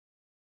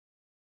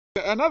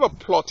Another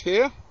plot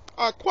here,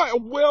 quite a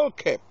well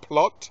kept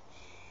plot,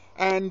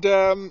 and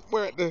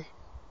we're at the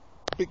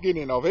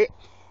beginning of it,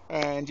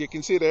 and you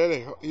can see there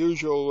the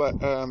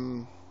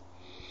usual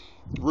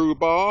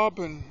rhubarb,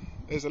 and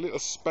there's a little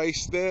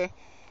space there,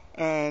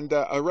 and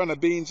a run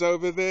of beans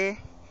over there,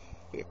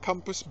 the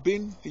compass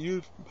bin,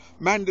 the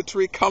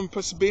mandatory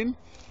compass bin,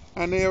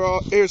 and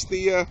here's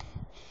the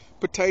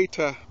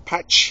potato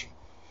patch.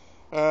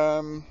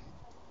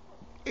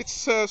 It's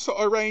sort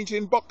of arranged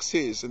in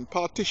boxes and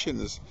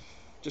partitions,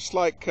 just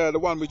like the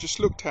one we just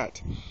looked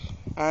at,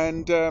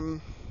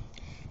 and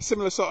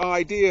similar sort of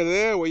idea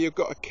there, where you've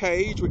got a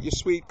cage with your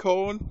sweet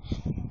corn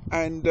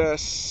and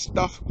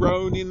stuff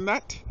grown in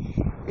that.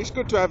 It's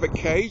good to have a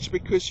cage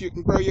because you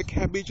can grow your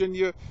cabbage and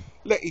your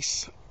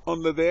lettuce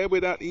under there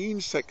without the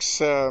insects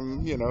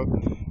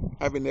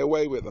having their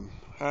way with them.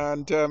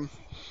 And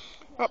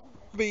up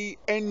the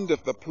end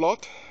of the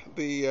plot,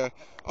 the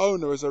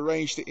owner has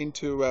arranged it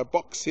into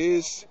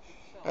boxes,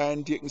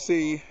 and you can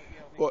see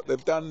what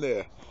they've done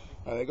there.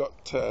 They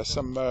got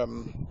some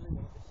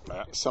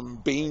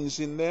beans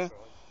in there,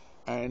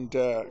 and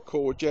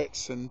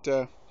courgettes and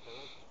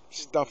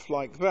stuff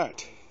like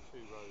that.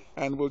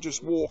 And we'll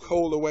just walk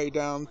all the way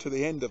down to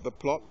the end of the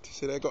plot.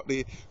 So they've got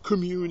the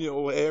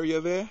communal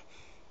area there,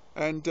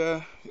 and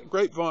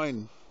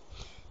grapevine,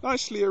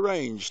 nicely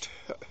arranged.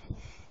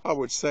 I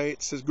would say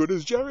it's as good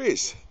as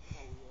Jerry's,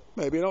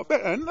 maybe not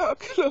better. And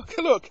look,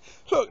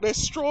 there's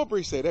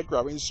strawberries there. They're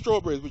growing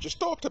strawberries. We just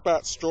talked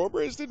about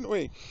strawberries, didn't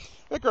we?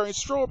 They're growing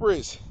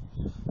strawberries.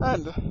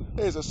 And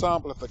here's a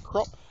sample of the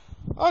crop.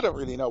 I don't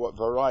really know what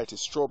variety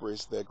of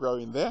strawberries they're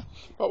growing there,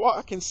 but what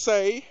I can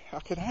say, I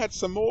can add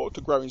some more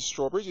to growing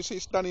strawberries. You see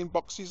it's done in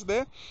boxes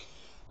there.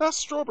 Now,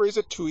 strawberries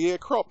are a 2-year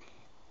crop.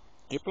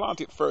 You plant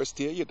it first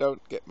year, you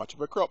don't get much of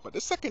a crop, but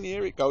the second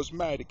year it goes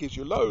mad. It gives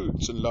you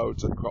loads and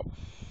loads of crop.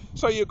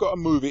 So you've got to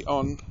move it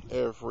on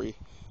every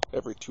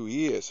 2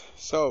 years.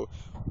 So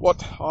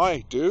what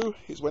I do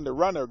is, when the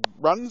runner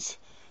runs,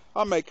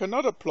 I make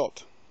another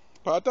plot,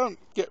 but I don't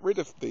get rid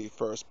of the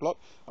first plot.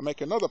 I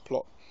make another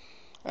plot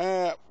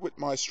with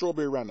my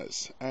strawberry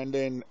runners, and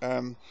then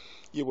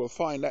you will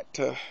find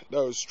that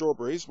those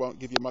strawberries won't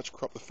give you much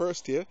crop the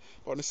first year,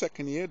 but in the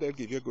second year they'll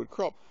give you a good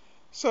crop.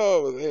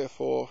 So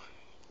therefore,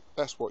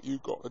 that's what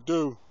you've got to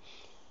do.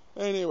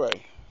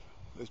 Anyway,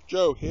 there's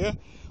Joe here.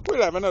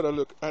 We'll have another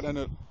look at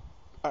another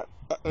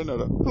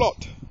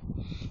plot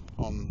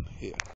on here.